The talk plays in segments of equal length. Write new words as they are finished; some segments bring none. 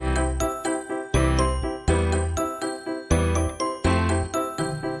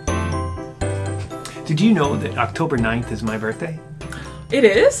Did you know that October 9th is my birthday? It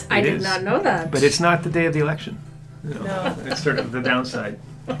is? I did not know that. But it's not the day of the election. No. It's sort of the downside.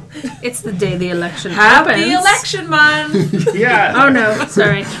 It's the day the election Happy happens. election month! Yeah. Oh no,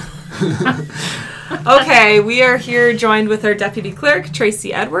 sorry. Okay, we are here joined with our Deputy Clerk,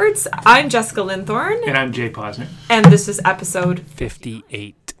 Tracey Edwards. I'm Jessica Linthorne. And I'm Jay Posner. And this is episode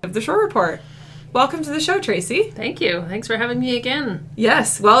 58 of the Shore Report. Welcome to the show, Tracey. Thank you. Thanks for having me again.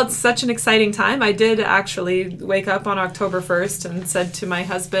 Yes, well, it's such an exciting time. I did actually wake up on October 1st and said to my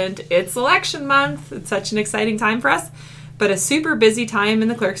husband, it's election month. It's such an exciting time for us, but a super busy time in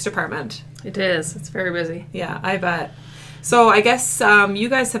the clerk's department. It is. It's very busy. Yeah, I bet. So I guess you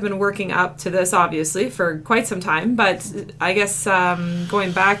guys have been working up to this, obviously, for quite some time. But I guess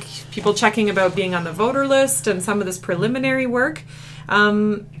going back, people checking about being on the voter list and some of this preliminary work.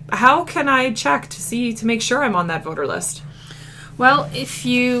 How can I check to make sure I'm on that voter list? Well,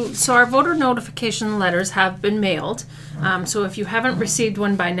 so our voter notification letters have been mailed. So if you haven't received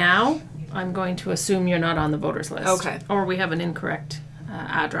one by now, I'm going to assume you're not on the voters list. Okay. Or we have an incorrect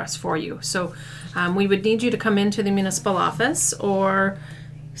address for you. So we would need you to come into the municipal office or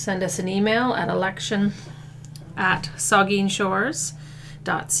send us an email at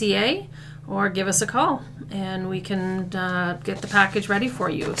election@saugeenshores.ca or give us a call and we can get the package ready for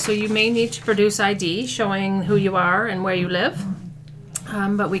you. So you may need to produce ID showing who you are and where you live,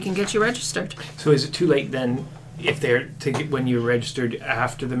 but we can get you registered. So is it too late then, if they're when you're registered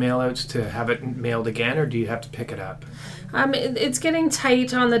after the mailouts, to have it mailed again, or do you have to pick it up? It's getting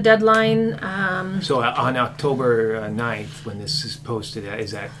tight on the deadline. So on October 9th, when this is posted,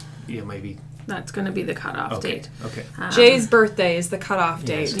 is that maybe? That's going to be the cutoff date. Okay. Jay's birthday is the cutoff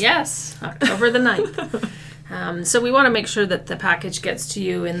date. Yes, October the 9th. So we want to make sure that the package gets to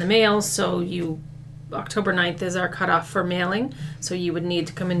you in the mail. So October 9th is our cutoff for mailing. So you would need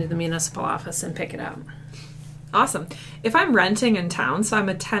to come into the municipal office and pick it up. Awesome. If I'm renting in town, so I'm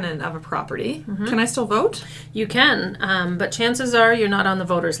a tenant of a property, can I still vote? You can, but chances are you're not on the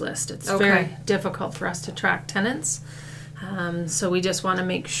voters list. It's very difficult for us to track tenants. So we just want to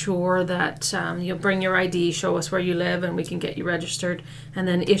make sure that you'll bring your ID, show us where you live, and we can get you registered, and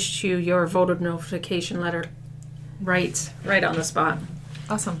then issue your voter notification letter right on the spot.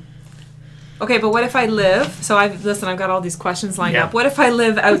 Awesome. Okay, but what if I live, I've got all these questions lined up. What if I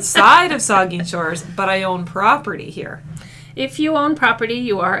live outside of Saugeen Shores, but I own property here? If you own property,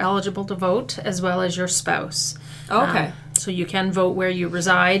 you are eligible to vote, as well as your spouse. Okay. So you can vote where you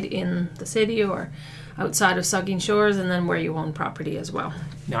reside in the city or outside of Saugeen Shores, and then where you own property as well.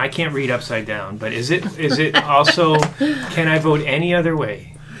 Now, I can't read upside down, but is it also, can I vote any other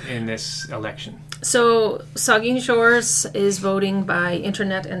way in this election? So Saugeen Shores is voting by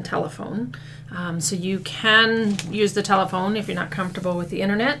internet and telephone. So you can use the telephone if you're not comfortable with the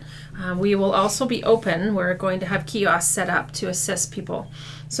internet. We will also be open. We're going to have kiosks set up to assist people.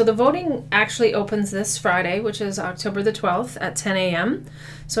 So the voting actually opens this Friday, which is October the 12th at 10 a.m.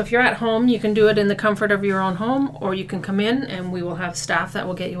 So if you're at home, you can do it in the comfort of your own home, or you can come in and we will have staff that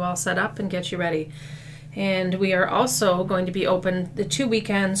will get you all set up and get you ready. And we are also going to be open the 2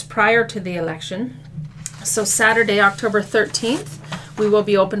 weekends prior to the election. So Saturday, October 13th, we will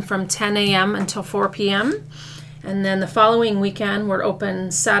be open from 10 a.m. until 4 p.m. And then the following weekend, we're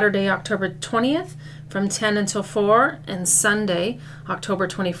open Saturday, October 20th from 10 until 4, and Sunday, October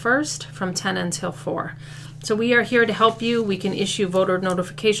 21st from 10 until 4. So we are here to help you. We can issue voter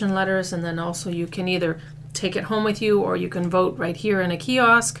notification letters, and then also you can either take it home with you or you can vote right here in a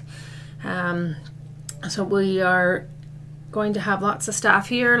kiosk. So we are going to have lots of staff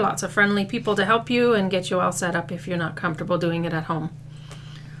here, lots of friendly people to help you and get you all set up if you're not comfortable doing it at home.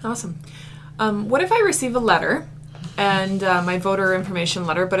 Awesome. What if I receive a letter and my voter information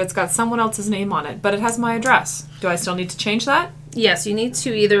letter, but it's got someone else's name on it, but it has my address? Do I still need to change that? Yes, you need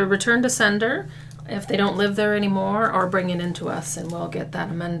to either return to sender if they don't live there anymore, or bring it into us and we'll get that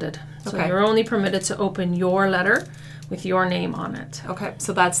amended. So you're only permitted to open your letter with your name on it. Okay,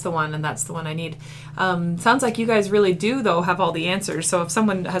 so that's the one, and that's the one I need. Sounds like you guys really do, though, have all the answers. So if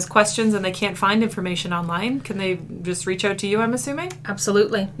someone has questions and they can't find information online, can they just reach out to you, I'm assuming?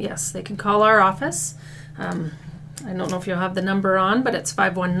 Absolutely, yes. They can call our office. I don't know if you'll have the number on, but it's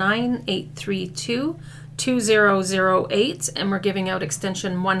 519-832-2008, and we're giving out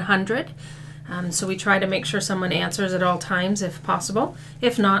extension 100. So we try to make sure someone answers at all times if possible.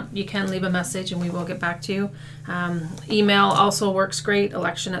 If not, you can leave a message and we will get back to you. Email also works great,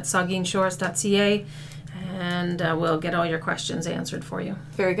 election@saugeenshores.ca, and we'll get all your questions answered for you.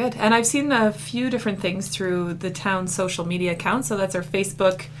 Very good. And I've seen a few different things through the town's social media accounts. So that's our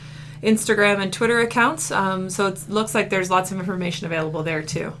Facebook, Instagram, and Twitter accounts. So it looks like there's lots of information available there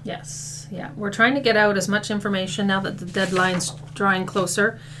too. Yes. Yeah. We're trying to get out as much information now that the deadline's drawing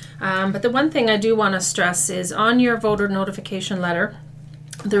closer. But the one thing I do want to stress is on your voter notification letter,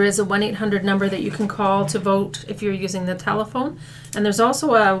 there is a 1-800 number that you can call to vote if you're using the telephone. And there's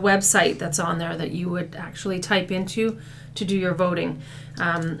also a website that's on there that you would actually type into to do your voting.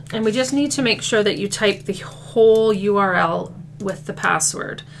 And we just need to make sure that you type the whole URL with the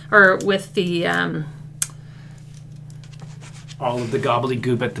password, or with the... all of the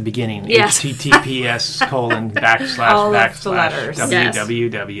gobbledygook at the beginning. Yes. HTTPS : / All of the letters.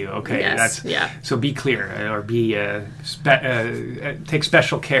 www. Okay, Yes, yeah. So be clear, or be take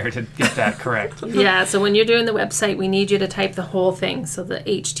special care to get that correct. Yeah, so when you're doing the website, we need you to type the whole thing. So the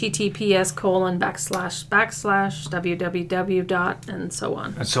HTTPS : / www. And so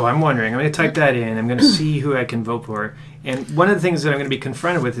on. And so I'm wondering, I'm going to type that in. I'm going to see who I can vote for. And one of the things that I'm going to be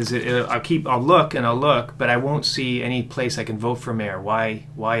confronted with is I'll look, but I won't see any place I can vote for mayor. Why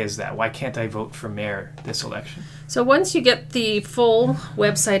is that? Why can't I vote for mayor this election? So once you get the full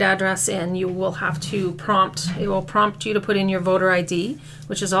website address in, you will have to it will prompt you to put in your voter ID,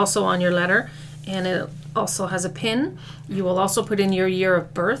 which is also on your letter, and it also has a PIN. You will also put in your year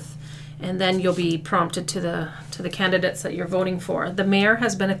of birth, and then you'll be prompted to the candidates that you're voting for. The mayor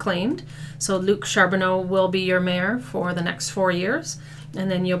has been acclaimed, so Luc Charbonneau will be your mayor for the next 4 years,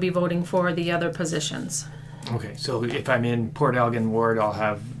 and then you'll be voting for the other positions. Okay, so if I'm in Port Elgin ward, I'll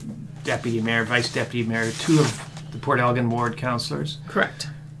have deputy mayor, vice deputy mayor, 2 of the Port Elgin ward councillors. Correct.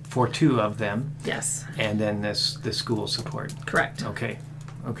 For 2 of them. Yes. And then the school support. Correct. Okay.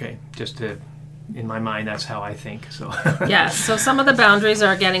 Just to, in my mind, that's how I think. So. Yes. So some of the boundaries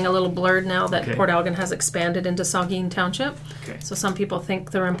are getting a little blurred now that Okay. Port Elgin has expanded into Saugeen Township. Okay. So some people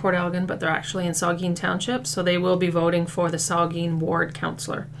think they're in Port Elgin, but they're actually in Saugeen Township. So they will be voting for the Saugeen ward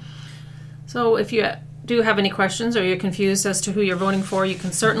councillor. So if you do have any questions or you're confused as to who you're voting for, you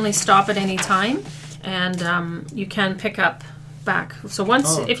can certainly stop at any time, and you can pick up back. So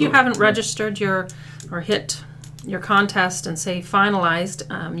once, if you cool. haven't registered or hit your contest and say finalized,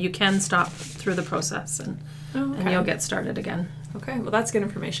 you can stop through the process and you'll get started again. Okay, well, that's good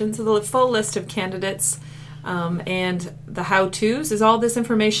information. So the full list of candidates and the how-tos, is all this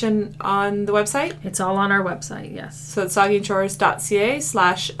information on the website? It's all on our website, yes. So it's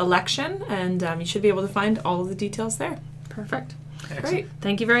saugeenshores.ca/election, and you should be able to find all of the details there. Perfect. Excellent. Great.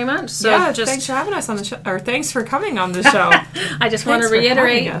 Thank you very much. So Yeah, thanks for having us on the show, or thanks for coming on the show. I just want to Thanks for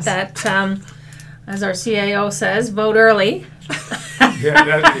reiterate having us. that, as our CAO says, vote early. Yeah,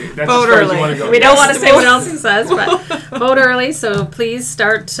 that's Vote as far as early. you want to go. We don't Yes, want to say what else he says, but vote early. So please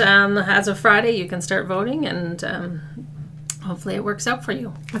start as of Friday. You can start voting, and hopefully it works out for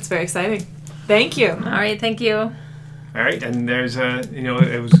you. That's very exciting. Thank you. All right, thank you. All right, and there's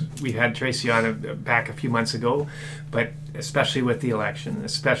we had Tracy on back a few months ago, but especially with the election,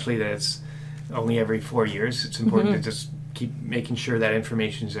 especially that it's only every 4 years, it's important to just keep making sure that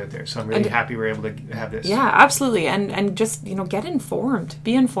information's out there. So I'm really happy we're able to have this. Yeah, absolutely. And just, get informed.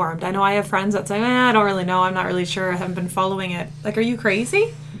 Be informed. I know I have friends that say, I don't really know. I'm not really sure. I haven't been following it. Like, are you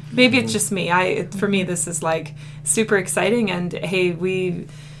crazy? Maybe it's just me. For me, this is like super exciting. And hey, we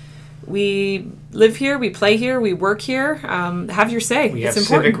live here, we play here, we work here. Have your say. We it's have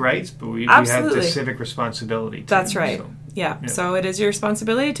important. civic rights, but we have Absolutely. the civic responsibility too. That's right. So. Yeah, so it is your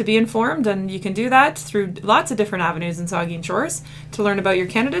responsibility to be informed, and you can do that through lots of different avenues in Saugeen Shores to learn about your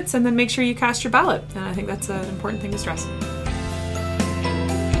candidates and then make sure you cast your ballot. And I think that's an important thing to stress.